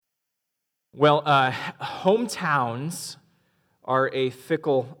Well, hometowns are a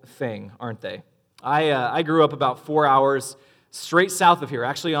fickle thing, aren't they? I grew up about 4 hours straight south of here,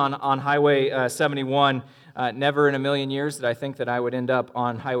 actually on Highway 71. Never in a million years did I think that I would end up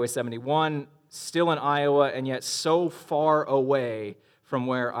on Highway 71, still in Iowa, and yet so far away from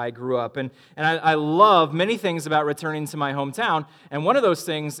where I grew up. And I love many things about returning to my hometown, and one of those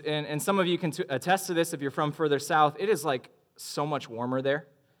things, and some of you can attest to this if you're from further south, it is like so much warmer there.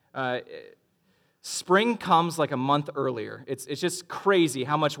 Spring comes like a month earlier. It's just crazy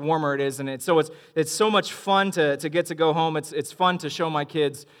how much warmer it is, and it's so much fun to get to go home. It's fun to show my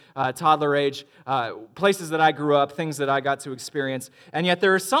kids toddler age places that I grew up, things that I got to experience. And yet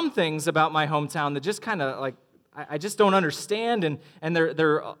there are some things about my hometown that just kind of like I just don't understand, and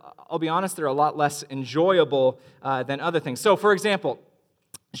they're I'll be honest, they're a lot less enjoyable than other things. So, for example,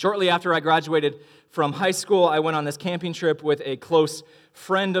 shortly after I graduated from high school, I went on this camping trip with a close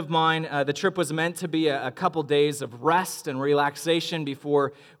friend of mine. The trip was meant to be a couple days of rest and relaxation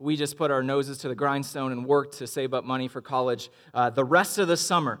before we just put our noses to the grindstone and worked to save up money for college the rest of the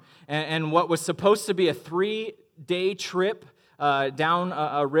summer. And what was supposed to be a 3-day trip down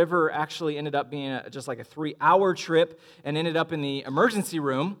a river actually ended up being just like a 3-hour trip, and ended up in the emergency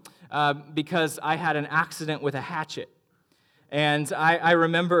room because I had an accident with a hatchet. And I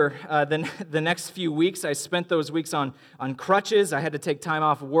remember the next few weeks, I spent those weeks on crutches. I had to take time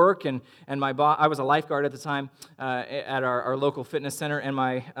off work, and I was a lifeguard at the time at our local fitness center, and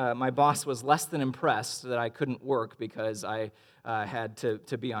my boss was less than impressed that I couldn't work because I had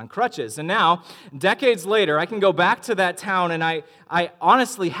to be on crutches. And now, decades later, I can go back to that town, and I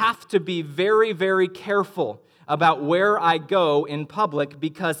honestly have to be very, very careful about where I go in public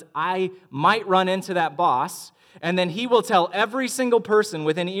because I might run into that boss. And then he will tell every single person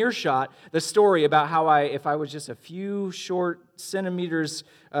within earshot the story about how if I was just a few short centimeters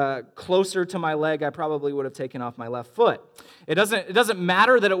closer to my leg, I probably would have taken off my left foot. It doesn't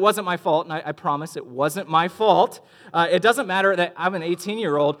matter that it wasn't my fault, and I promise it wasn't my fault. It doesn't matter that I'm an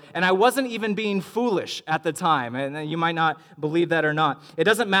 18-year-old, and I wasn't even being foolish at the time, and you might not believe that or not. It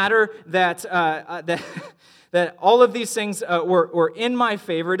doesn't matter that that all of these things were in my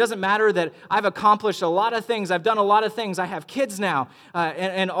favor. It doesn't matter that I've accomplished a lot of things. I've done a lot of things. I have kids now,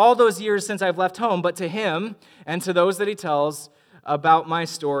 and all those years since I've left home. But to him and to those that he tells about my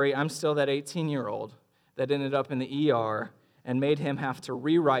story, I'm still that 18-year-old that ended up in the ER and made him have to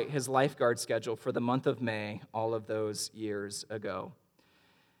rewrite his lifeguard schedule for the month of May all of those years ago.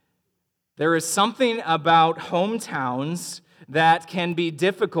 There is something about hometowns that can be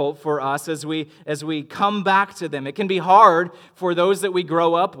difficult for us as we come back to them. It can be hard for those that we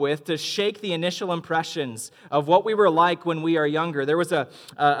grow up with to shake the initial impressions of what we were like when we are younger. There was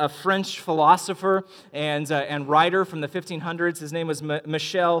a French philosopher and writer from the 1500s. His name was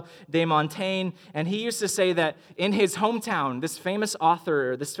Michel de Montaigne, and he used to say that in his hometown, this famous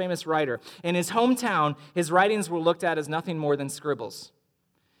author, this famous writer, in his hometown, his writings were looked at as nothing more than scribbles.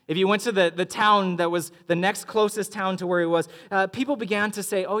 If you went to the town that was the next closest town to where he was, people began to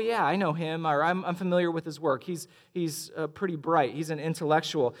say, oh yeah, I know him, or I'm familiar with his work. He's pretty bright. He's an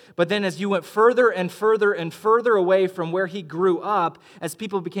intellectual. But then as you went further and further and further away from where he grew up, as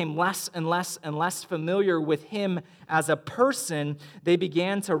people became less and less and less familiar with him as a person, they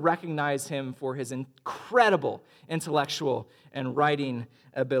began to recognize him for his incredible intellectual and writing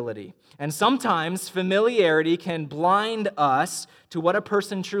ability. And sometimes familiarity can blind us to what a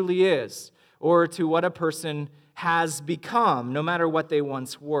person truly is, or to what a person has become, no matter what they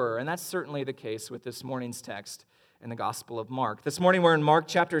once were. And that's certainly the case with this morning's text in the Gospel of Mark. This morning we're in Mark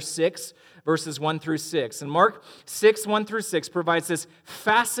chapter 6, verses 1 through 6. And Mark 6, 1 through 6 provides this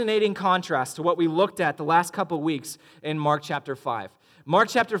fascinating contrast to what we looked at the last couple weeks in Mark chapter 5. Mark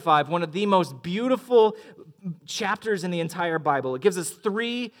chapter 5, one of the most beautiful chapters in the entire Bible. It gives us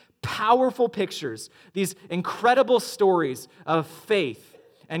 3 powerful pictures, these incredible stories of faith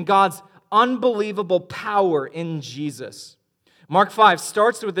and God's unbelievable power in Jesus. Mark 5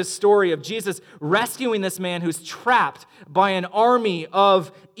 starts with this story of Jesus rescuing this man who's trapped by an army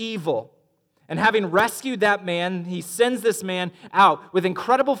of evil. And having rescued that man, he sends this man out with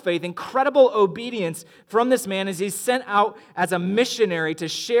incredible faith, incredible obedience from this man as he's sent out as a missionary to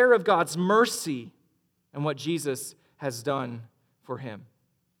share of God's mercy and what Jesus has done for him.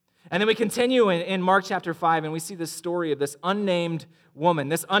 And then we continue in Mark chapter 5, and we see this story of this unnamed woman.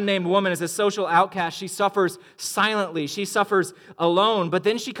 This unnamed woman is a social outcast. She suffers silently. She suffers alone. But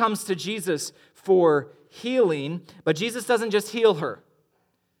then she comes to Jesus for healing. But Jesus doesn't just heal her.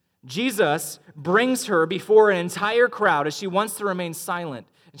 Jesus brings her before an entire crowd as she wants to remain silent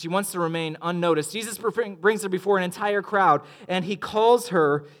and she wants to remain unnoticed. Jesus brings her before an entire crowd, and he calls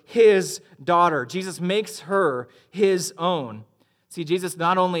her his daughter. Jesus makes her his own. See, Jesus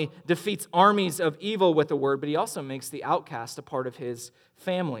not only defeats armies of evil with the word, but he also makes the outcast a part of his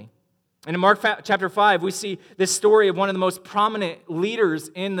family. And in Mark chapter 5, we see this story of one of the most prominent leaders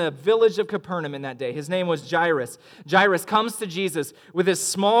in the village of Capernaum in that day. His name was Jairus. Jairus comes to Jesus with this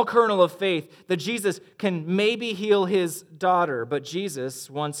small kernel of faith that Jesus can maybe heal his daughter, but Jesus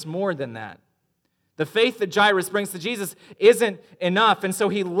wants more than that. The faith that Jairus brings to Jesus isn't enough, and so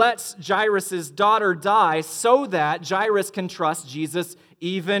he lets Jairus' daughter die so that Jairus can trust Jesus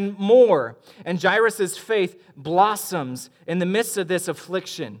even more. And Jairus' faith blossoms in the midst of this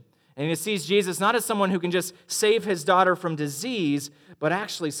affliction. And he sees Jesus not as someone who can just save his daughter from disease, but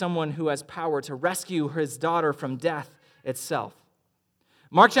actually someone who has power to rescue his daughter from death itself.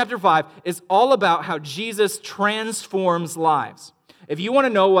 Mark chapter 5 is all about how Jesus transforms lives. If you want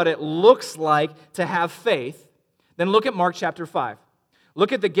to know what it looks like to have faith, then look at Mark chapter 5.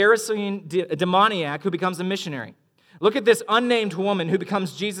 Look at the Gerasene demoniac who becomes a missionary. Look at this unnamed woman who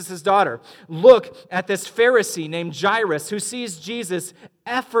becomes Jesus' daughter. Look at this Pharisee named Jairus who sees Jesus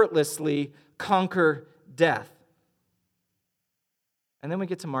effortlessly conquer death. And then we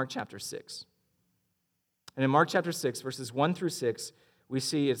get to Mark chapter 6. And in Mark chapter 6, verses 1 through 6, we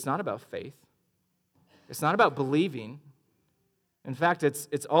see it's not about faith. It's not about believing. In fact,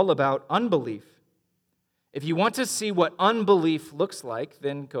 it's all about unbelief. If you want to see what unbelief looks like,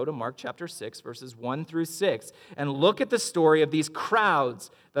 then go to Mark chapter 6, verses 1 through 6, and look at the story of these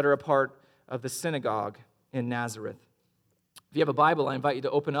crowds that are a part of the synagogue in Nazareth. If you have a Bible, I invite you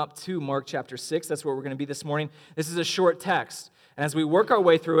to open up to Mark chapter 6. That's where we're going to be this morning. This is a short text. And as we work our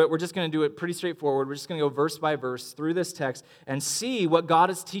way through it, we're just going to do it pretty straightforward. We're just going to go verse by verse through this text and see what God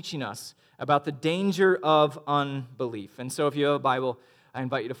is teaching us about the danger of unbelief. And so if you have a Bible, I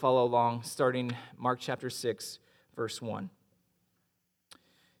invite you to follow along, starting Mark chapter 6, verse 1.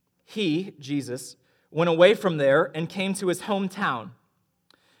 He, Jesus, went away from there and came to his hometown,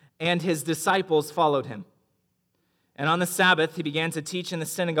 and his disciples followed him. And on the Sabbath, he began to teach in the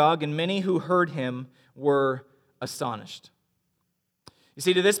synagogue, and many who heard him were astonished. You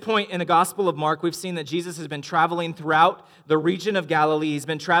see, to this point in the Gospel of Mark, we've seen that Jesus has been traveling throughout the region of Galilee. He's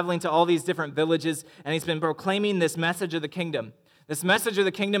been traveling to all these different villages, and he's been proclaiming this message of the kingdom. This message of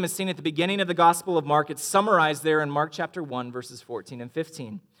the kingdom is seen at the beginning of the Gospel of Mark. It's summarized there in Mark chapter 1, verses 14 and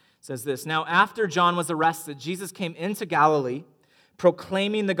 15. It says this, "Now after John was arrested, Jesus came into Galilee,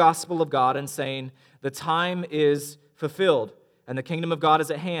 proclaiming the gospel of God and saying, 'The time is fulfilled, and the kingdom of God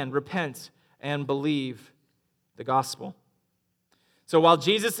is at hand. Repent and believe the gospel.'" So while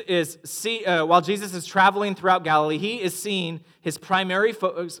Jesus is traveling throughout Galilee, he is seeing his primary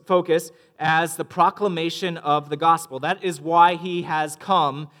focus as the proclamation of the gospel. That is why he has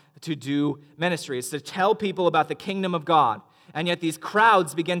come to do ministry. It's to tell people about the kingdom of God. And yet these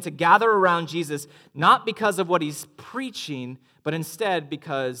crowds begin to gather around Jesus, not because of what he's preaching, but instead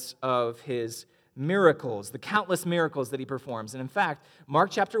because of his miracles, the countless miracles that he performs. And in fact,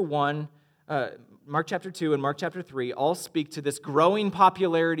 Mark chapter 2 and Mark chapter 3 all speak to this growing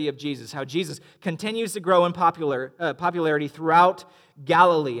popularity of Jesus, how Jesus continues to grow in popularity throughout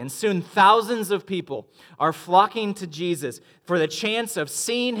Galilee. And soon thousands of people are flocking to Jesus for the chance of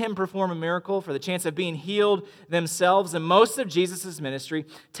seeing him perform a miracle, for the chance of being healed themselves. And most of Jesus' ministry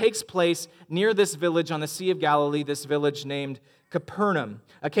takes place near this village on the Sea of Galilee, this village named Capernaum.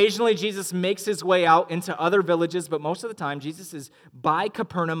 Occasionally, Jesus makes his way out into other villages, but most of the time, Jesus is by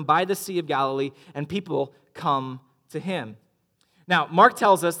Capernaum, by the Sea of Galilee, and people come to him. Now, Mark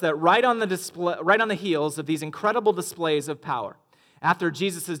tells us that right on the heels of these incredible displays of power, after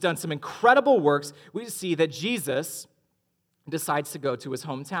Jesus has done some incredible works, we see that Jesus decides to go to his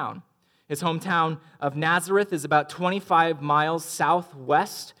hometown. His hometown of Nazareth is about 25 miles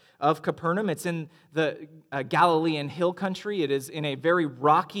southwest of Capernaum. It's in the Galilean hill country. It is in a very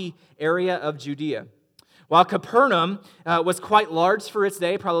rocky area of Judea. While Capernaum was quite large for its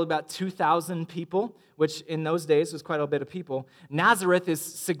day, probably about 2,000 people, which in those days was quite a bit of people, Nazareth is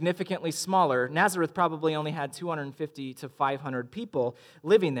significantly smaller. Nazareth probably only had 250 to 500 people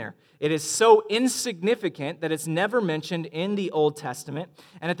living there. It is so insignificant that it's never mentioned in the Old Testament.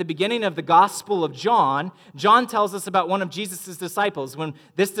 And at the beginning of the Gospel of John, John tells us about one of Jesus' disciples. When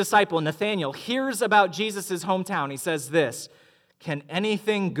this disciple, Nathanael, hears about Jesus' hometown, he says this, "Can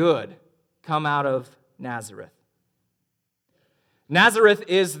anything good come out of Nazareth?" Nazareth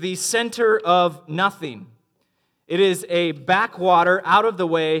is the center of nothing. It is a backwater, out of the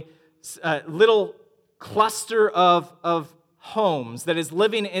way, little cluster of homes, that is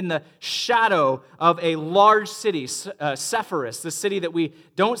living in the shadow of a large city, Sepphoris, the city that we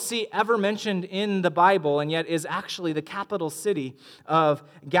don't see ever mentioned in the Bible, and yet is actually the capital city of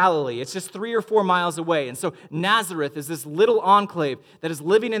Galilee. It's just 3 or 4 miles away. And so Nazareth is this little enclave that is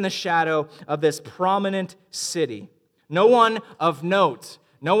living in the shadow of this prominent city. No one of note,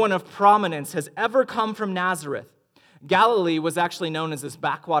 no one of prominence has ever come from Nazareth. Galilee was actually known as this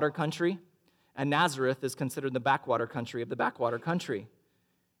backwater country, and Nazareth is considered the backwater country of the backwater country.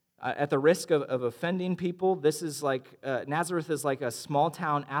 At the risk of offending people, this is like, Nazareth is like a small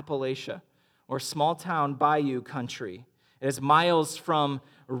town Appalachia or small town bayou country. It is miles from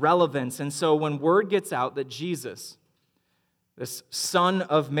relevance. And so when word gets out that Jesus, this son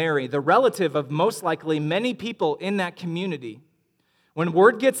of Mary, the relative of most likely many people in that community, when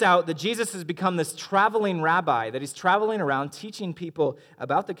word gets out that Jesus has become this traveling rabbi, that he's traveling around teaching people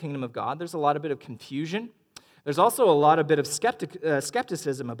about the kingdom of God, there's a lot of bit of confusion. There's also a lot of bit of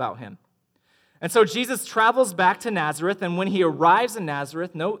skepticism about him. And so Jesus travels back to Nazareth, and when he arrives in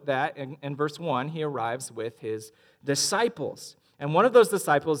Nazareth, note that in verse 1, he arrives with his disciples. And one of those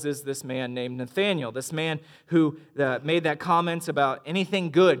disciples is this man named Nathanael, this man who made that comment about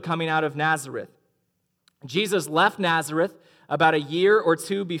anything good coming out of Nazareth. Jesus left Nazareth about a year or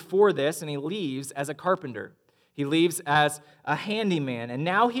two before this, and he leaves as a carpenter. He leaves as a handyman, and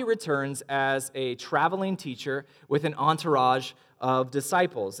now he returns as a traveling teacher with an entourage of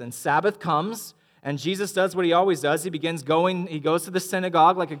disciples. And Sabbath comes, and Jesus does what he always does. He goes to the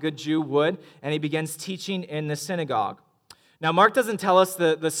synagogue like a good Jew would, and he begins teaching in the synagogue. Now, Mark doesn't tell us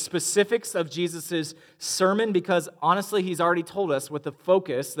the specifics of Jesus' sermon because, honestly, he's already told us what the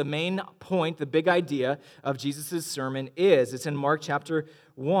focus, the main point, the big idea of Jesus' sermon is. It's in Mark chapter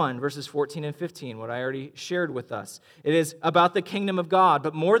 1, verses 14 and 15, what I already shared with us. It is about the kingdom of God,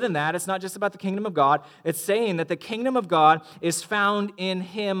 but more than that, it's not just about the kingdom of God. It's saying that the kingdom of God is found in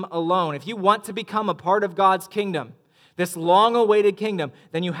him alone. If you want to become a part of God's kingdom, this long-awaited kingdom,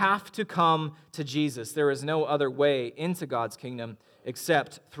 then you have to come to Jesus. There is no other way into God's kingdom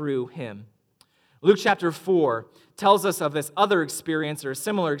except through him. Luke chapter 4 tells us of this other experience or a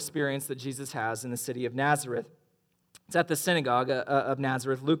similar experience that Jesus has in the city of Nazareth. It's at the synagogue of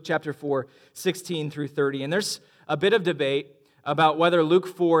Nazareth, Luke chapter 4, 16 through 30. And there's a bit of debate about whether Luke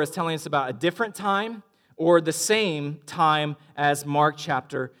 4 is telling us about a different time or the same time as Mark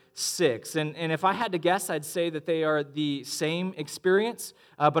chapter 6. And if I had to guess, I'd say that they are the same experience,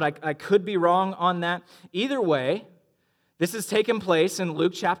 but I could be wrong on that. Either way, this has taken place in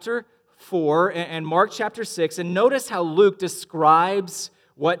Luke chapter 4 and Mark chapter 6, and notice how Luke describes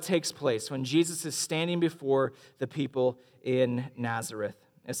what takes place when Jesus is standing before the people in Nazareth.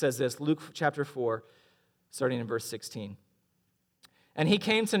 It says this, Luke chapter 4, starting in verse 16. And he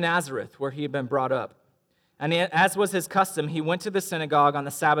came to Nazareth, where he had been brought up. And as was his custom, he went to the synagogue on the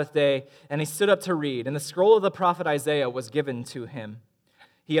Sabbath day, and he stood up to read. And the scroll of the prophet Isaiah was given to him.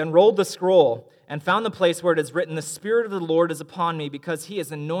 He unrolled the scroll and found the place where it is written, "The Spirit of the Lord is upon me, because he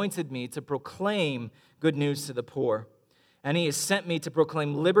has anointed me to proclaim good news to the poor. And he has sent me to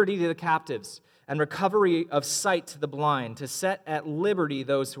proclaim liberty to the captives and recovery of sight to the blind, to set at liberty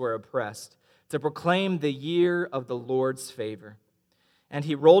those who are oppressed, to proclaim the year of the Lord's favor." And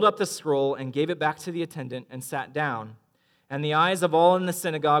he rolled up the scroll and gave it back to the attendant and sat down. And the eyes of all in the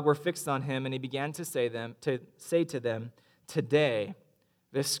synagogue were fixed on him, and he began to say to them, "Today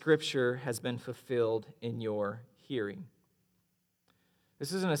this scripture has been fulfilled in your hearing."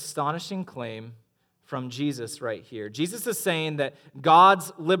 This is an astonishing claim from Jesus right here. Jesus is saying that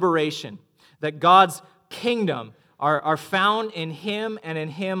God's liberation, that God's kingdom are found in him and in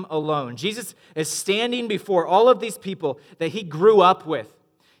him alone. Jesus is standing before all of these people that he grew up with.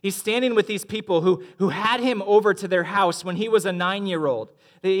 He's standing with these people who had him over to their house when he was a 9-year-old.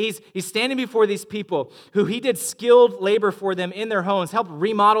 He's standing before these people who he did skilled labor for them in their homes, helped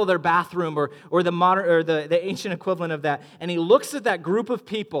remodel their bathroom or the ancient equivalent of that. And he looks at that group of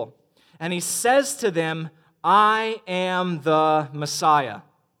people and he says to them, "I am the Messiah.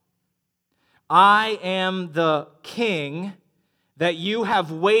 I am the king that you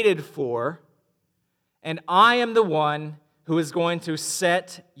have waited for, and I am the one who is going to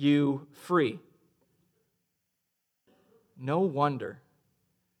set you free." No wonder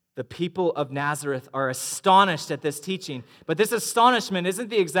the people of Nazareth are astonished at this teaching. But this astonishment isn't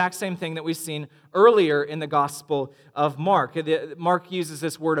the exact same thing that we've seen earlier in the Gospel of Mark. Mark uses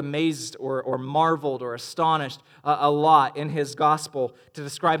this word amazed or marveled or astonished a lot in his Gospel to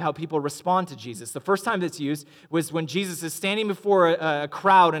describe how people respond to Jesus. The first time that's used was when Jesus is standing before a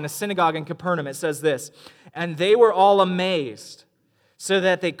crowd in a synagogue in Capernaum. It says this, "And they were all amazed." so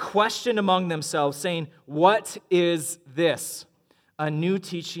that they questioned among themselves, saying, "What is this? A new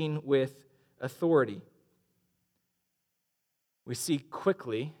teaching with authority." We see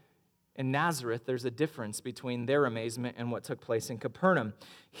quickly in Nazareth, there's a difference between their amazement and what took place in Capernaum.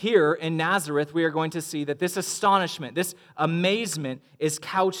 Here in Nazareth, we are going to see that this astonishment, this amazement is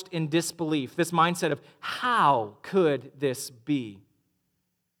couched in disbelief, this mindset of, how could this be?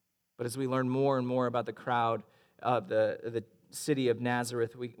 But as we learn more and more about the crowd of the city of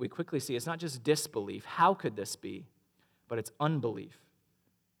Nazareth, we quickly see it's not just disbelief, how could this be? But it's unbelief,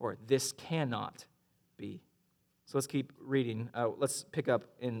 or this cannot be. So let's keep reading. Let's pick up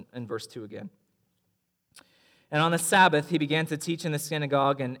in verse 2 again. "And on the Sabbath he began to teach in the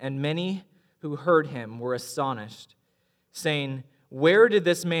synagogue, and many who heard him were astonished, saying, 'Where did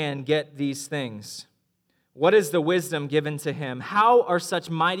this man get these things? What is the wisdom given to him? How are such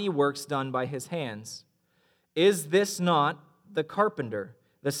mighty works done by his hands? Is this not the carpenter,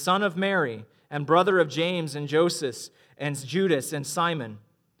 the son of Mary, and brother of James and Joseph, and Judas and Simon?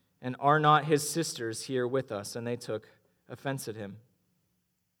 And are not his sisters here with us?' And they took offense at him."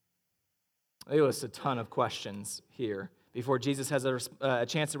 They list a ton of questions here. Before Jesus has a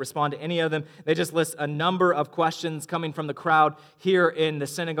chance to respond to any of them, they just list a number of questions coming from the crowd here in the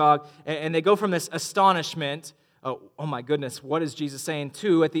synagogue. And they go from this astonishment, oh my goodness, what is Jesus saying?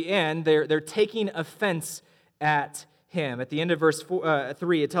 To, at the end, they're taking offense at him. At the end of verse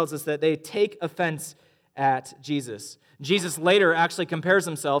 3, it tells us that they take offense at Jesus. Jesus later actually compares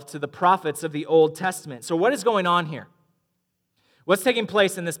himself to the prophets of the Old Testament. So what is going on here? What's taking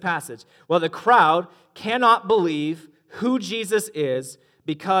place in this passage? Well, the crowd cannot believe who Jesus is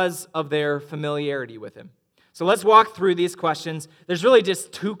because of their familiarity with him. So let's walk through these questions. There's really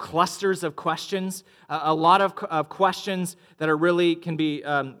just two clusters of questions, a lot of questions that are really can be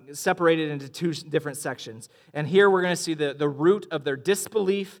separated into two different sections. And here we're going to see the root of their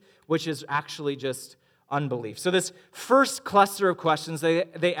disbelief, which is actually just unbelief. So this first cluster of questions,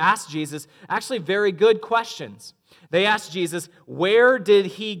 they asked Jesus actually very good questions. They asked Jesus, where did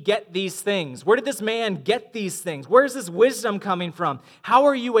he get these things? Where did this man get these things? Where is this wisdom coming from? How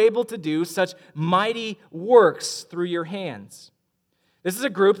are you able to do such mighty works through your hands? This is a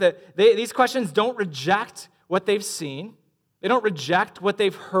group that these questions don't reject what they've seen. They don't reject what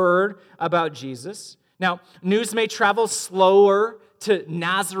they've heard about Jesus. Now, news may travel slower to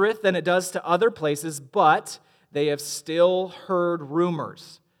Nazareth than it does to other places, but they have still heard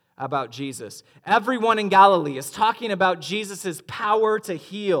rumors about Jesus. Everyone in Galilee is talking about Jesus' power to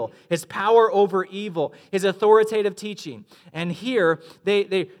heal, his power over evil, his authoritative teaching. And here,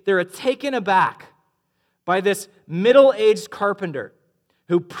 they're taken aback by this middle-aged carpenter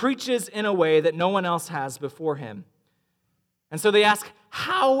who preaches in a way that no one else has before him. And so they ask,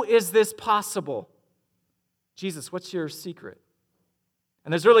 how is this possible? Jesus, what's your secret?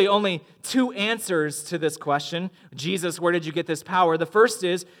 And there's really only two answers to this question. Jesus, where did you get this power? The first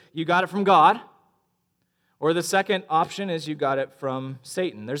is, you got it from God. Or the second option is, you got it from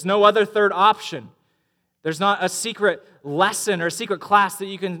Satan. There's no other third option. There's not a secret lesson or a secret class that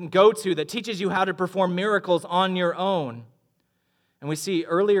you can go to that teaches you how to perform miracles on your own. And we see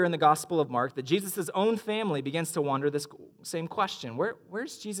earlier in the Gospel of Mark that Jesus' own family begins to wonder this same question.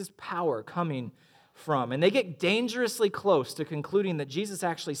 Where's Jesus' power coming from? And they get dangerously close to concluding that Jesus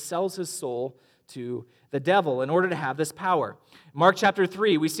actually sells his soul to the devil in order to have this power. Mark chapter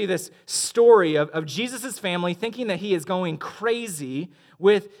 3, we see this story of Jesus' family thinking that he is going crazy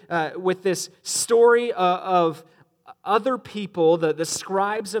with this story of other people, the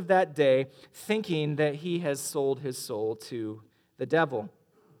scribes of that day, thinking that he has sold his soul to the devil.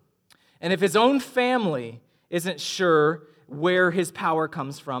 And if his own family isn't sure where his power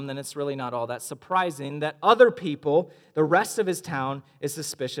comes from, then it's really not all that surprising that other people, the rest of his town, is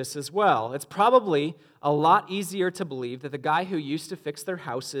suspicious as well. It's probably a lot easier to believe that the guy who used to fix their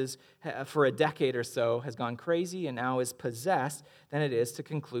houses for a decade or so has gone crazy and now is possessed than it is to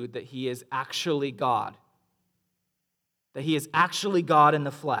conclude that he is actually God. That he is actually God in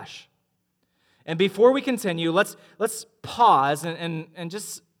the flesh. And before we continue, let's pause and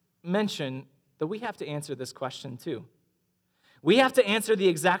just mention that we have to answer this question too. We have to answer the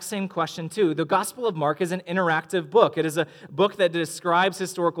exact same question too. The Gospel of Mark is an interactive book. It is a book that describes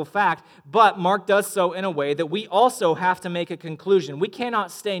historical fact, but Mark does so in a way that we also have to make a conclusion. We cannot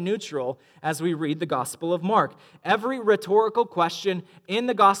stay neutral as we read the Gospel of Mark. Every rhetorical question in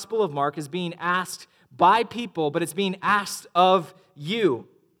the Gospel of Mark is being asked by people, but it's being asked of you.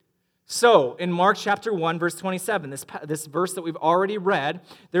 So, in Mark chapter 1, verse 27, this verse that we've already read,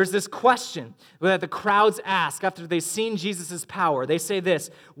 there's this question that the crowds ask after they've seen Jesus' power. They say this,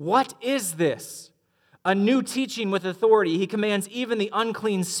 what is this? A new teaching with authority. He commands even the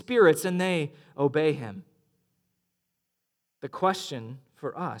unclean spirits, and they obey him. The question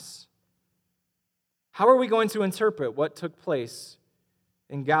for us: how are we going to interpret what took place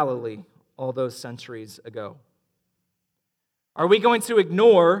in Galilee all those centuries ago? Are we going to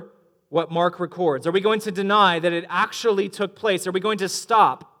ignore what Mark records? Are we going to deny that it actually took place? Are we going to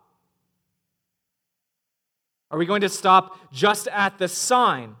stop? Are we going to stop just at the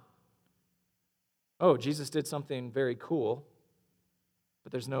sign? Oh, Jesus did something very cool,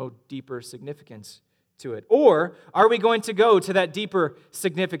 but there's no deeper significance to it. Or are we going to go to that deeper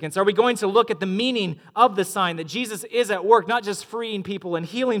significance? Are we going to look at the meaning of the sign, that Jesus is at work, not just freeing people and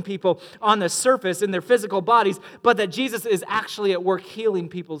healing people on the surface in their physical bodies, but that Jesus is actually at work healing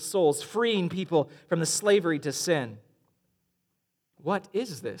people's souls, freeing people from the slavery to sin? What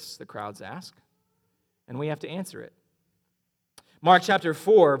is this? The crowds ask, and we have to answer it. Mark chapter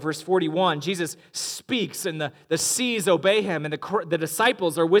 4, verse 41, Jesus speaks and the seas obey him, and the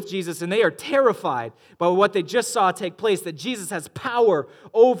disciples are with Jesus, and they are terrified by what they just saw take place, that Jesus has power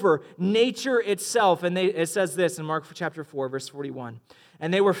over nature itself. And it says this in Mark chapter 4, verse 41,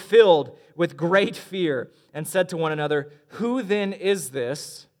 "And they were filled with great fear and said to one another, 'Who then is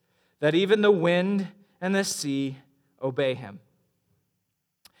this, that even the wind and the sea obey him?'"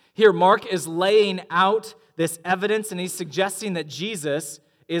 Here, Mark is laying out this evidence, and he's suggesting that Jesus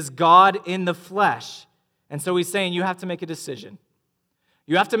is God in the flesh. And so he's saying you have to make a decision.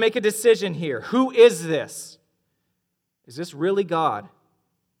 You have to make a decision here. Who is this? Is this really God?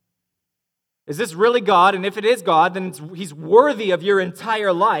 Is this really God? And if it is God, then he's worthy of your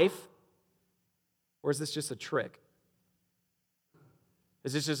entire life. Or is this just a trick?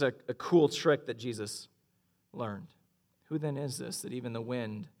 Is this just a cool trick that Jesus learned? Who then is this, that even the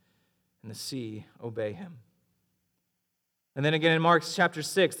wind and the sea obey him? And then again in Mark chapter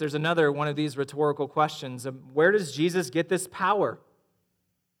 6, there's another one of these rhetorical questions. Where does Jesus get this power?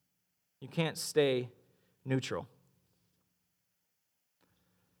 You can't stay neutral.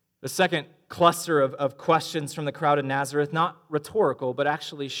 The second cluster of questions from the crowd in Nazareth, not rhetorical, but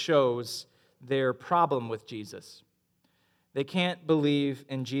actually shows their problem with Jesus. They can't believe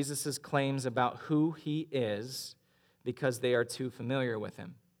in Jesus' claims about who he is because they are too familiar with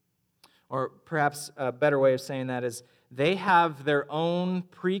him. Or perhaps a better way of saying that is they have their own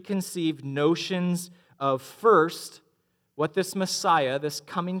preconceived notions of, first, what this Messiah, this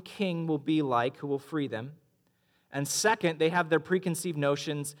coming king, will be like, who will free them. And second, they have their preconceived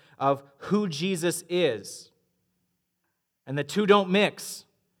notions of who Jesus is. And the two don't mix.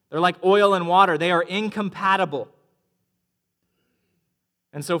 They're like oil and water. They are incompatible.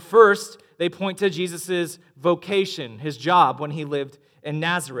 And so first, they point to Jesus' vocation, his job when he lived in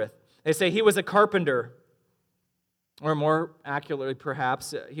Nazareth. They say he was a carpenter, or more accurately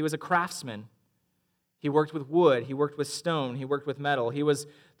perhaps, he was a craftsman. He worked with wood, he worked with stone, he worked with metal. He was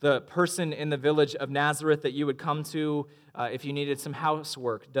the person in the village of Nazareth that you would come to if you needed some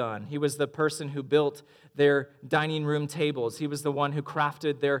housework done. He was the person who built their dining room tables. He was the one who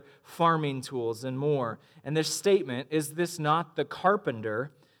crafted their farming tools and more. And this statement, "Is this not the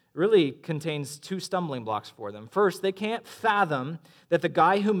carpenter?" really contains two stumbling blocks for them. First, they can't fathom that the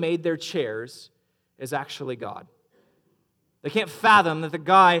guy who made their chairs is actually God. They can't fathom that the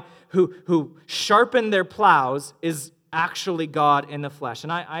guy who sharpened their plows is actually God in the flesh.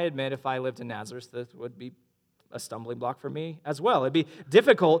 And I admit, if I lived in Nazareth, this would be a stumbling block for me as well. It'd be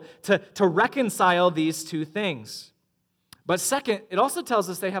difficult to reconcile these two things. But second, it also tells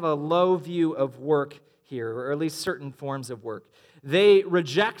us they have a low view of work here, or at least certain forms of work. They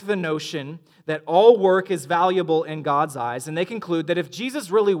reject the notion that all work is valuable in God's eyes, and they conclude that if Jesus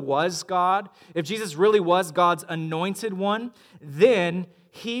really was God, if Jesus really was God's anointed one, then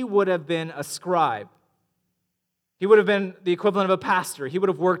he would have been a scribe. He would have been the equivalent of a pastor. He would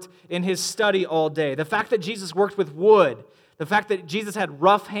have worked in his study all day. The fact that Jesus worked with wood, the fact that Jesus had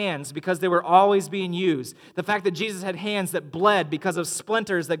rough hands because they were always being used, the fact that Jesus had hands that bled because of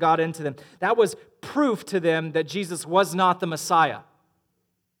splinters that got into them, that was proof to them that Jesus was not the Messiah.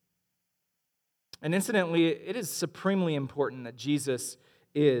 And incidentally, it is supremely important that Jesus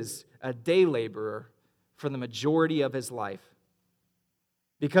is a day laborer for the majority of his life,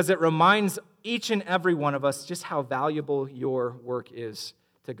 because it reminds each and every one of us just how valuable your work is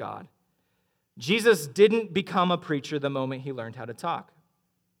to God. Jesus didn't become a preacher the moment he learned how to talk.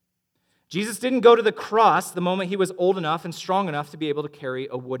 Jesus didn't go to the cross the moment he was old enough and strong enough to be able to carry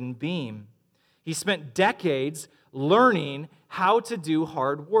a wooden beam. He spent decades learning how to do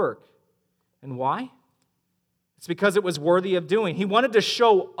hard work. And why? It's because it was worthy of doing. He wanted to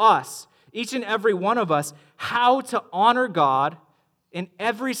show us, each and every one of us, how to honor God in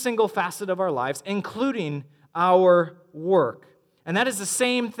every single facet of our lives, including our work. And that is the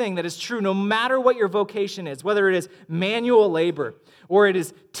same thing that is true no matter what your vocation is, whether it is manual labor, or it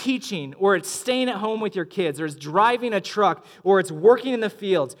is teaching, or it's staying at home with your kids, or it's driving a truck, or it's working in the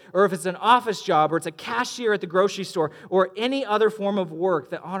fields, or if it's an office job, or it's a cashier at the grocery store, or any other form of work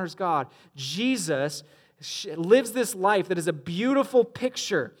that honors God. Jesus lives this life that is a beautiful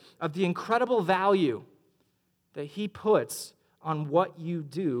picture of the incredible value that he puts on what you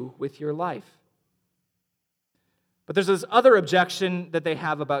do with your life. But there's this other objection that they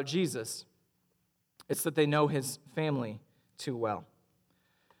have about Jesus. It's that they know his family too well.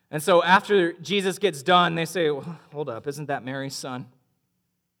 And so after Jesus gets done, they say, well, hold up, isn't that Mary's son?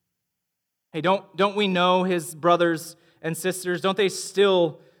 Hey, don't we know his brothers and sisters? Don't they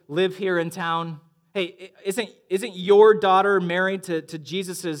still live here in town? Hey, isn't your daughter married to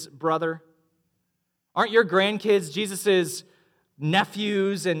Jesus' brother? Aren't your grandkids Jesus'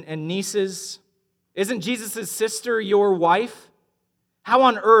 nephews and nieces? Isn't Jesus' sister your wife? How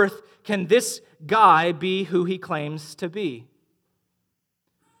on earth can this guy be who he claims to be?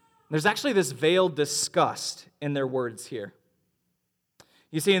 There's actually this veiled disgust in their words here.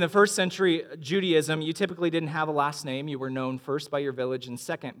 You see, in the first century Judaism, you typically didn't have a last name. You were known first by your village and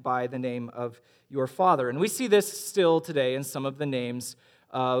second by the name of your father. And we see this still today in some of the names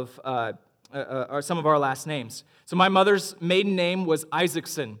of some of our last names. So my mother's maiden name was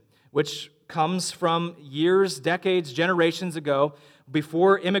Isaacson, which comes from years, decades, generations ago.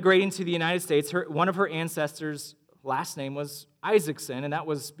 Before immigrating to the United States, one of her ancestors' last name was Isaacson, and that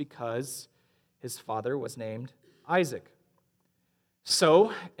was because his father was named Isaac.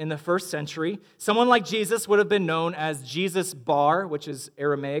 So, in the first century, someone like Jesus would have been known as Jesus Bar, which is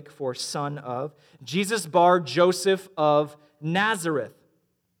Aramaic for son of, Jesus Bar Joseph of Nazareth.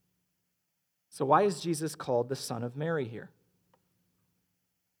 So why is Jesus called the son of Mary here?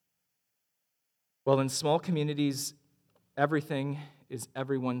 Well, in small communities, everything is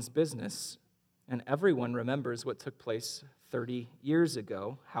everyone's business, and everyone remembers what took place 30 years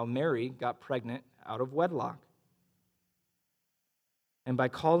ago, how Mary got pregnant out of wedlock. And by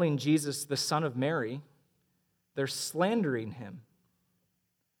calling Jesus the son of Mary, they're slandering him.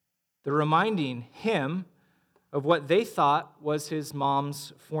 They're reminding him of what they thought was his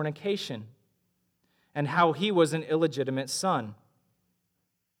mom's fornication and how he was an illegitimate son.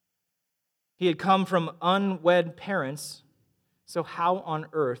 He had come from unwed parents, so how on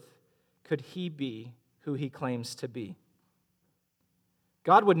earth could he be who he claims to be?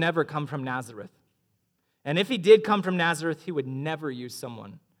 God would never come from Nazareth. And if he did come from Nazareth, he would never use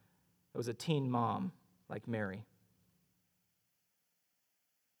someone that was a teen mom like Mary.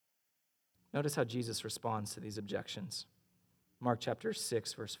 Notice how Jesus responds to these objections. Mark chapter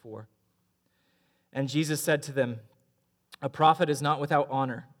 6, verse 4. And Jesus said to them, "A prophet is not without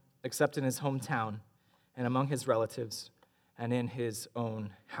honor, except in his hometown and among his relatives and in his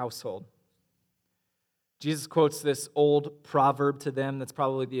own household." Jesus quotes this old proverb to them that's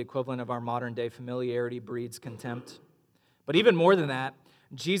probably the equivalent of our modern day familiarity breeds contempt. But even more than that,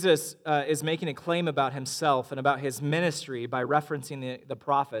 Jesus is making a claim about himself and about his ministry by referencing the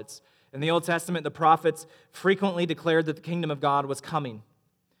prophets. In the Old Testament, the prophets frequently declared that the kingdom of God was coming,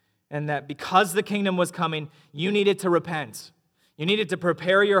 and that because the kingdom was coming, you needed to repent. You needed to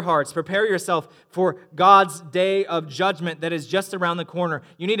prepare your hearts, prepare yourself for God's day of judgment that is just around the corner.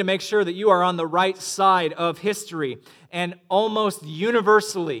 You need to make sure that you are on the right side of history. And almost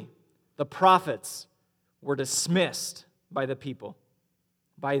universally, the prophets were dismissed by the people,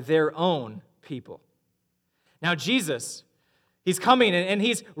 by their own people. Now Jesus, he's coming and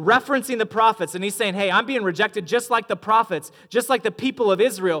he's referencing the prophets, and he's saying, hey, I'm being rejected just like the prophets, just like the people of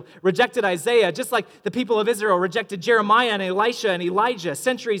Israel rejected Isaiah, just like the people of Israel rejected Jeremiah and Elisha and Elijah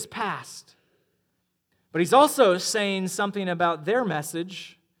centuries past. But he's also saying something about their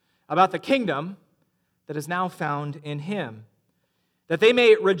message, about the kingdom that is now found in him. That they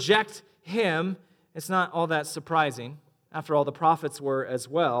may reject him, it's not all that surprising. After all, the prophets were as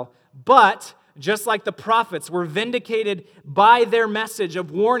well. But just like the prophets were vindicated by their message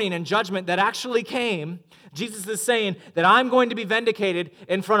of warning and judgment that actually came, Jesus is saying that I'm going to be vindicated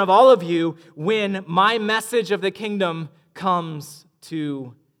in front of all of you when my message of the kingdom comes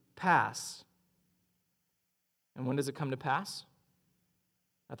to pass. And when does it come to pass?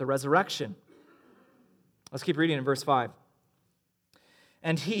 At the resurrection. Let's keep reading in verse 5.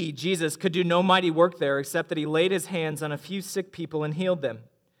 And he, Jesus, could do no mighty work there except that he laid his hands on a few sick people and healed them.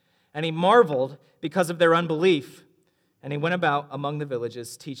 And he marveled because of their unbelief, and he went about among the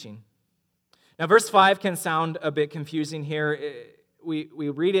villages teaching. Now, verse 5 can sound a bit confusing here. We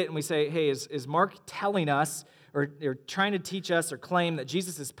read it and we say, hey, is Mark telling us or trying to teach us or claim that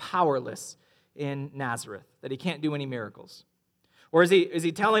Jesus is powerless in Nazareth, that he can't do any miracles? Or is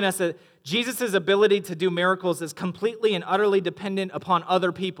he telling us that Jesus' ability to do miracles is completely and utterly dependent upon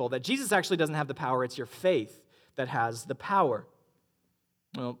other people, that Jesus actually doesn't have the power, it's your faith that has the power?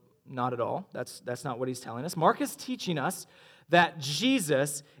 Well, not at all. That's not what he's telling us. Mark is teaching us that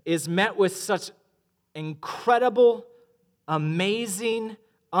Jesus is met with such incredible, amazing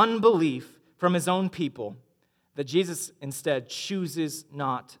unbelief from his own people that Jesus instead chooses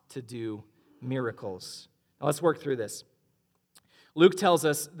not to do miracles. Now let's work through this. Luke tells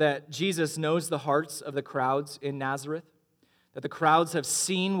us that Jesus knows the hearts of the crowds in Nazareth, that the crowds have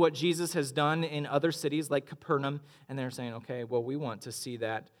seen what Jesus has done in other cities like Capernaum, and they're saying, okay, well, we want to see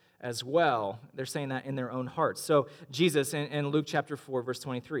that as well. They're saying that in their own hearts. So Jesus, in Luke chapter 4, verse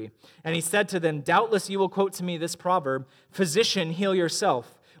 23, and he said to them, doubtless you will quote to me this proverb, physician, heal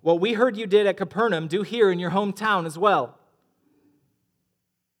yourself. What we heard you did at Capernaum, do here in your hometown as well.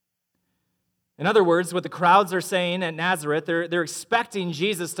 In other words, what the crowds are saying at Nazareth, they're expecting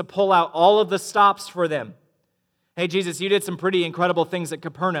Jesus to pull out all of the stops for them. Hey, Jesus, you did some pretty incredible things at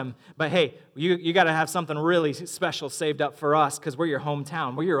Capernaum, but hey, you got to have something really special saved up for us because we're your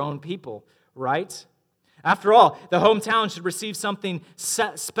hometown. We're your own people, right? After all, the hometown should receive something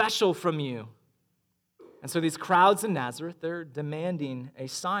special from you. And so these crowds in Nazareth, they're demanding a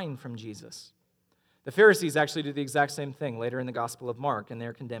sign from Jesus. The Pharisees actually do the exact same thing later in the Gospel of Mark, and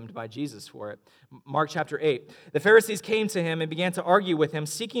they're condemned by Jesus for it. Mark chapter 8. The Pharisees came to him and began to argue with him,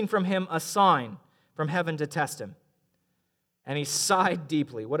 seeking from him a sign from heaven to test him. And he sighed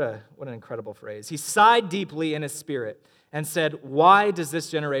deeply. What an incredible phrase. He sighed deeply in his spirit and said, why does this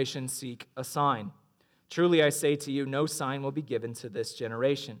generation seek a sign? Truly I say to you, no sign will be given to this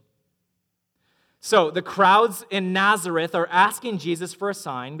generation. So the crowds in Nazareth are asking Jesus for a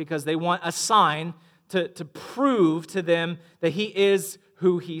sign because they want a sign to prove to them that he is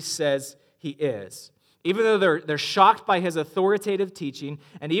who he says he is. Even though they're shocked by his authoritative teaching,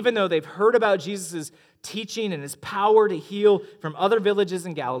 and even though they've heard about Jesus' teaching and his power to heal from other villages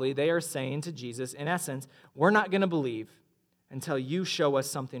in Galilee, they are saying to Jesus, in essence, we're not going to believe until you show us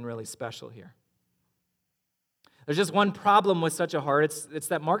something really special here. There's just one problem with such a heart. It's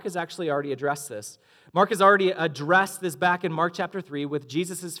that Mark has actually already addressed this. Mark has already addressed this back in Mark chapter 3 with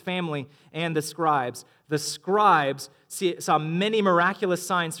Jesus' family and the scribes. The scribes saw many miraculous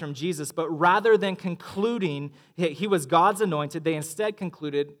signs from Jesus, but rather than concluding he was God's anointed, they instead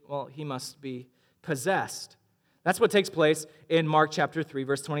concluded, well, he must be possessed. That's what takes place in Mark chapter 3,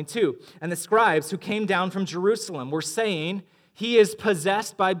 verse 22. And the scribes who came down from Jerusalem were saying, he is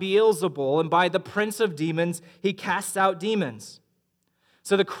possessed by Beelzebul, and by the prince of demons, he casts out demons.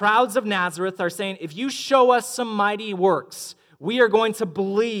 So the crowds of Nazareth are saying, if you show us some mighty works, we are going to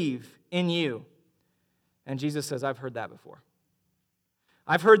believe in you. And Jesus says, I've heard that before.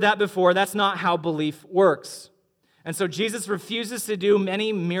 I've heard that before. That's not how belief works. And so Jesus refuses to do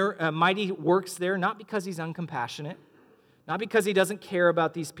many mighty works there, not because he's uncompassionate, not because he doesn't care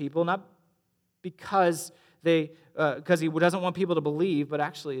about these people, not because he doesn't want people to believe, but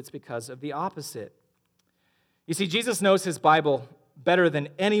actually it's because of the opposite. You see, Jesus knows his Bible better than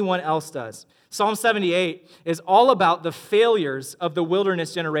anyone else does. Psalm 78 is all about the failures of the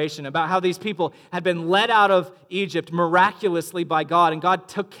wilderness generation, about how these people had been led out of Egypt miraculously by God, and God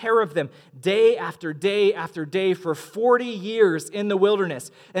took care of them day after day after day for 40 years in the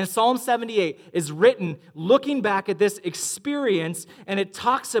wilderness. And Psalm 78 is written looking back at this experience, and it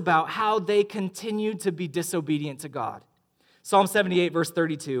talks about how they continued to be disobedient to God. Psalm 78, verse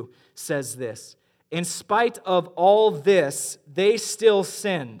 32 says this, in spite of all this, they still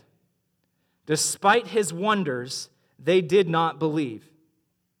sinned. Despite his wonders, they did not believe.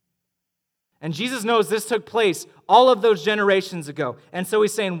 And Jesus knows this took place all of those generations ago. And so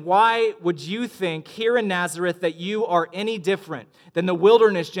he's saying, why would you think here in Nazareth that you are any different than the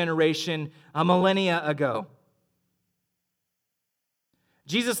wilderness generation a millennia ago?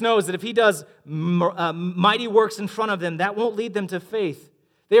 Jesus knows that if he does mighty works in front of them, that won't lead them to faith.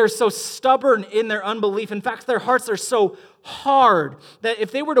 They are so stubborn in their unbelief. In fact, their hearts are so hard that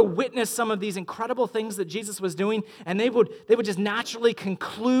if they were to witness some of these incredible things that Jesus was doing, and they would just naturally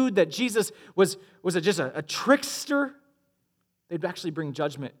conclude that Jesus was just a trickster, they'd actually bring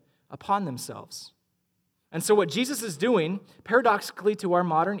judgment upon themselves. And so what Jesus is doing, paradoxically to our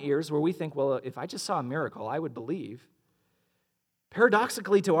modern ears, where we think, well, if I just saw a miracle, I would believe.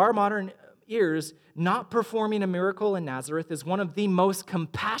 Paradoxically to our modern ears, not performing a miracle in Nazareth is one of the most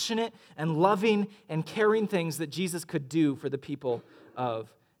compassionate and loving and caring things that Jesus could do for the people of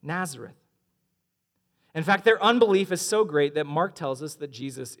Nazareth. In fact, their unbelief is so great that Mark tells us that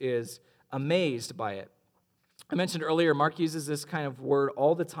Jesus is amazed by it. I mentioned earlier, Mark uses this kind of word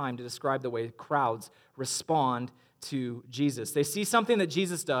all the time to describe the way crowds respond to Jesus. They see something that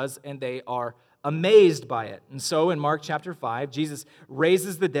Jesus does, and they are amazed by it. And so in Mark chapter 5, Jesus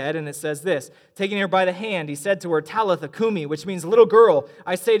raises the dead, and it says this, taking her by the hand, he said to her, Talitha cumi, which means, little girl,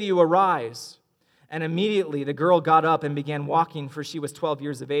 I say to you, arise. And immediately the girl got up and began walking, for she was 12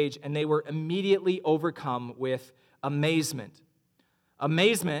 years of age, and they were immediately overcome with amazement.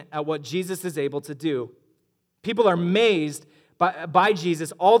 Amazement at what Jesus is able to do. People are amazed by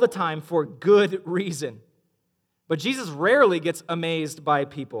Jesus all the time for good reason. But Jesus rarely gets amazed by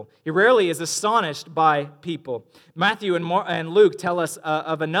people. He rarely is astonished by people. Matthew and Luke tell us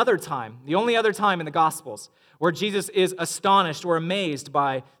of another time, the only other time in the Gospels, where Jesus is astonished or amazed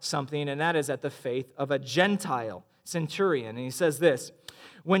by something, and that is at the faith of a Gentile centurion. And he says this,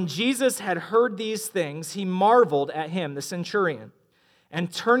 when Jesus had heard these things, he marveled at him, the centurion,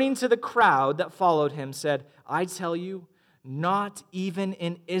 and turning to the crowd that followed him, said, I tell you, not even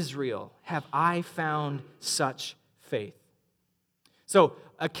in Israel have I found such faith. So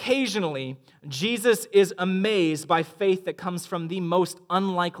occasionally, Jesus is amazed by faith that comes from the most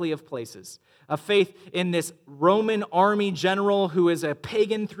unlikely of places. A faith in this Roman army general who is a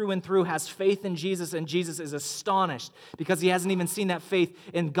pagan through and through, has faith in Jesus, and Jesus is astonished because he hasn't even seen that faith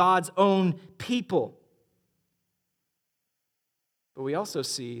in God's own people. But we also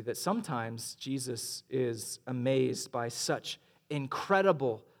see that sometimes Jesus is amazed by such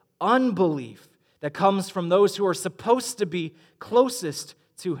incredible unbelief that comes from those who are supposed to be closest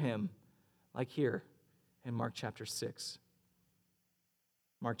to him, like here in Mark chapter 6.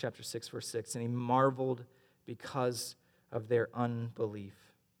 Mark chapter 6, verse 6, and he marveled because of their unbelief.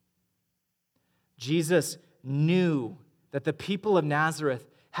 Jesus knew that the people of Nazareth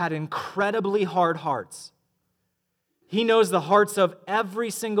had incredibly hard hearts. He knows the hearts of every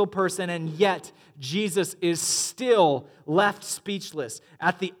single person, and yet Jesus is still left speechless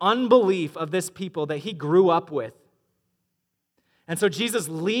at the unbelief of this people that he grew up with. And so Jesus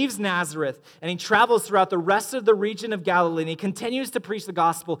leaves Nazareth, and he travels throughout the rest of the region of Galilee, and he continues to preach the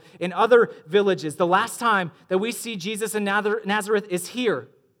gospel in other villages. The last time that we see Jesus in Nazareth is here.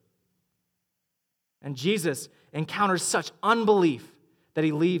 And Jesus encounters such unbelief that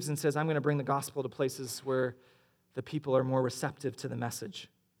he leaves and says, I'm going to bring the gospel to places where the people are more receptive to the message.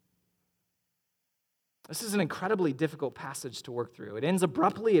 This is an incredibly difficult passage to work through. It ends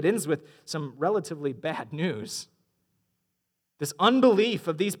abruptly. It ends with some relatively bad news. This unbelief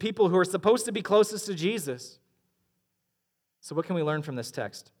of these people who are supposed to be closest to Jesus. So what can we learn from this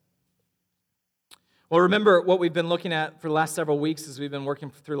text? Well, remember what we've been looking at for the last several weeks as we've been working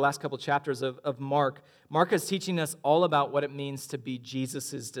through the last couple chapters of Mark. Mark is teaching us all about what it means to be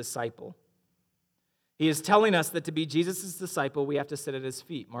Jesus' disciple. He is telling us that to be Jesus' disciple, we have to sit at his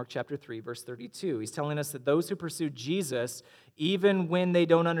feet. Mark chapter 3, verse 32. He's telling us that those who pursue Jesus, even when they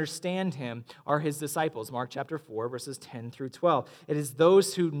don't understand him, are his disciples. Mark chapter 4, verses 10 through 12. It is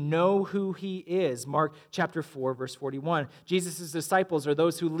those who know who he is. Mark chapter 4, verse 41. Jesus' disciples are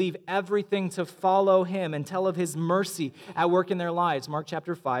those who leave everything to follow him and tell of his mercy at work in their lives. Mark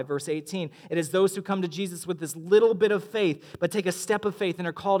chapter 5, verse 18. It is those who come to Jesus with this little bit of faith, but take a step of faith and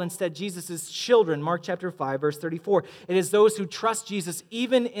are called instead Jesus' children. Mark chapter 5, verse 34. It is those who trust Jesus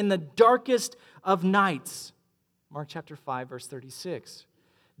even in the darkest of nights. Mark chapter 5, verse 36.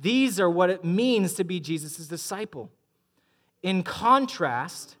 These are what it means to be Jesus' disciple. In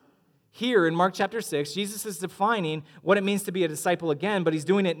contrast, here in Mark chapter 6, Jesus is defining what it means to be a disciple again, but he's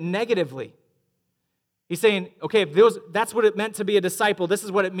doing it negatively. He's saying, okay, if that's what it meant to be a disciple, this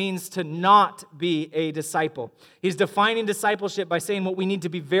is what it means to not be a disciple. He's defining discipleship by saying what we need to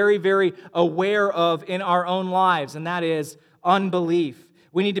be very, very aware of in our own lives, and that is unbelief.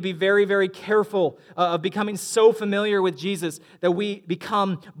 We need to be very, very careful of becoming so familiar with Jesus that we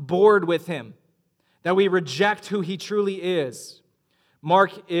become bored with him, that we reject who he truly is.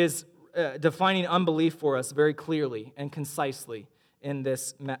 Mark is defining unbelief for us very clearly and concisely in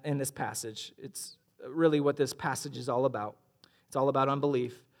this passage. It's really what this passage is all about. It's all about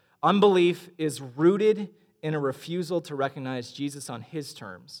unbelief. Unbelief is rooted in a refusal to recognize Jesus on his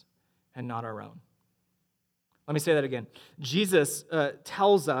terms and not our own. Let me say that again. Jesus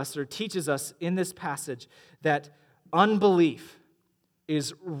tells us or teaches us in this passage that unbelief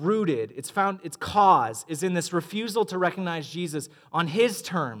is rooted, its cause is in this refusal to recognize Jesus on his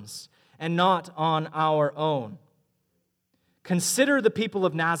terms and not on our own. Consider the people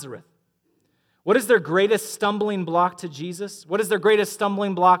of Nazareth. What is their greatest stumbling block to Jesus? What is their greatest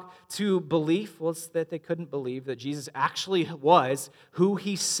stumbling block to belief? Well, it's that they couldn't believe that Jesus actually was who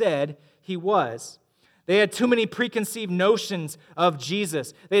he said he was. They had too many preconceived notions of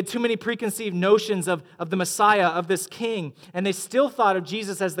Jesus. They had too many preconceived notions of the Messiah, of this king. And they still thought of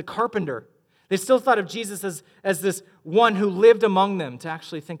Jesus as the carpenter. They still thought of Jesus as this one who lived among them, to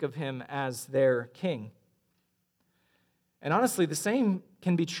actually think of him as their king. And honestly, the same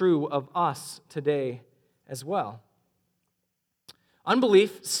can be true of us today as well.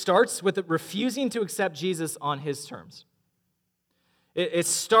 Unbelief starts with refusing to accept Jesus on his terms. It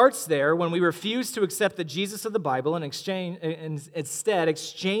starts there when we refuse to accept the Jesus of the Bible and instead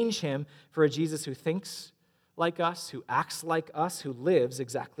exchange him for a Jesus who thinks like us, who acts like us, who lives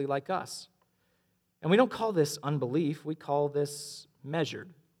exactly like us. And we don't call this unbelief, we call this measured.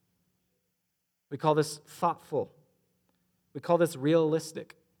 We call this thoughtful. We call this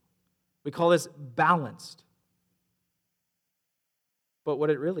realistic. We call this balanced. But what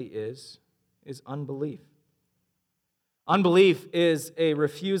it really is unbelief. Unbelief is a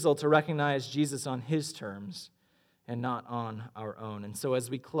refusal to recognize Jesus on his terms and not on our own. And so as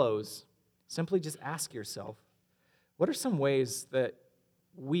we close, simply just ask yourself, what are some ways that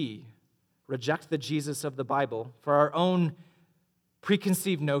we reject the Jesus of the Bible for our own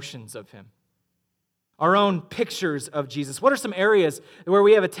preconceived notions of him? Our own pictures of Jesus. What are some areas where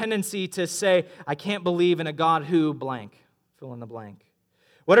we have a tendency to say, I can't believe in a God who blank, fill in the blank?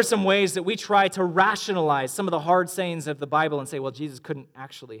 What are some ways that we try to rationalize some of the hard sayings of the Bible and say, well, Jesus couldn't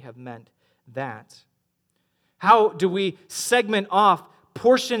actually have meant that? How do we segment off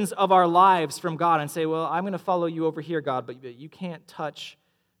portions of our lives from God and say, well, I'm going to follow you over here, God, but you can't touch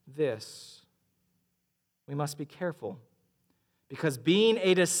this? We must be careful, because being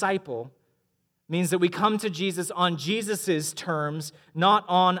a disciple means that we come to Jesus on Jesus' terms, not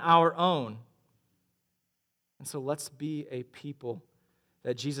on our own. And so let's be a people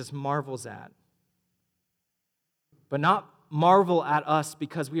that Jesus marvels at. But not marvel at us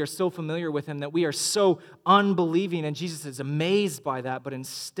because we are so familiar with him, that we are so unbelieving, and Jesus is amazed by that, but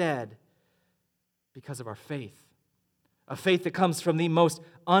instead because of our faith. A faith that comes from the most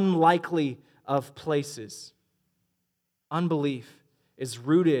unlikely of places. Unbelief is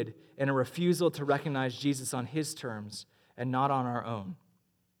rooted in a refusal to recognize Jesus on his terms and not on our own.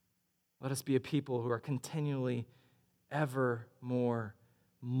 Let us be a people who are continually ever more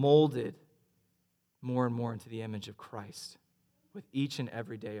molded more and more into the image of Christ with each and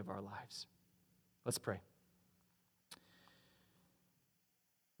every day of our lives. Let's pray.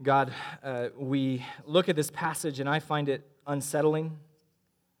 God, we look at this passage and I find it unsettling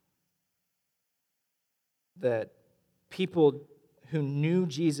that people who knew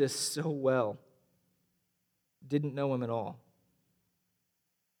Jesus so well didn't know him at all.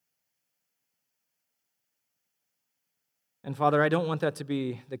 And Father, I don't want that to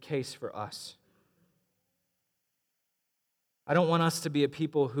be the case for us. I don't want us to be a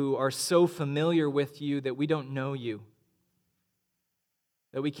people who are so familiar with you that we don't know you,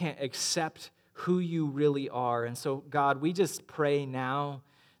 that we can't accept who you really are. And so, God, we just pray now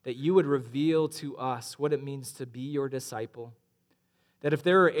that you would reveal to us what it means to be your disciple. That if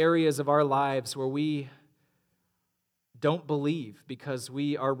there are areas of our lives where we don't believe because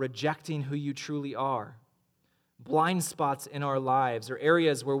we are rejecting who you truly are, blind spots in our lives, or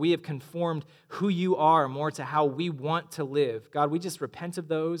areas where we have conformed who you are more to how we want to live, God, we just repent of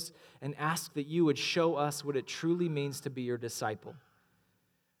those and ask that you would show us what it truly means to be your disciple.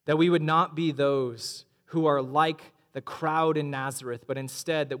 That we would not be those who are like the crowd in Nazareth, but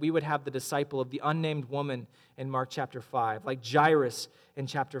instead that we would have the disciple of the unnamed woman in Mark chapter 5, like Jairus in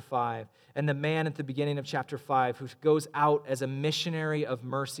chapter 5, and the man at the beginning of chapter 5 who goes out as a missionary of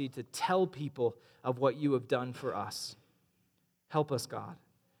mercy to tell people of what you have done for us. Help us, God.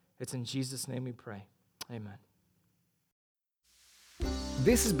 It's in Jesus' name we pray. Amen.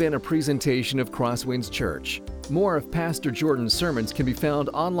 This has been a presentation of CrossWinds Church. More of Pastor Jordan's sermons can be found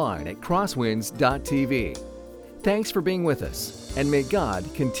online at crosswinds.tv. Thanks for being with us, and may God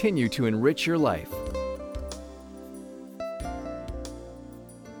continue to enrich your life.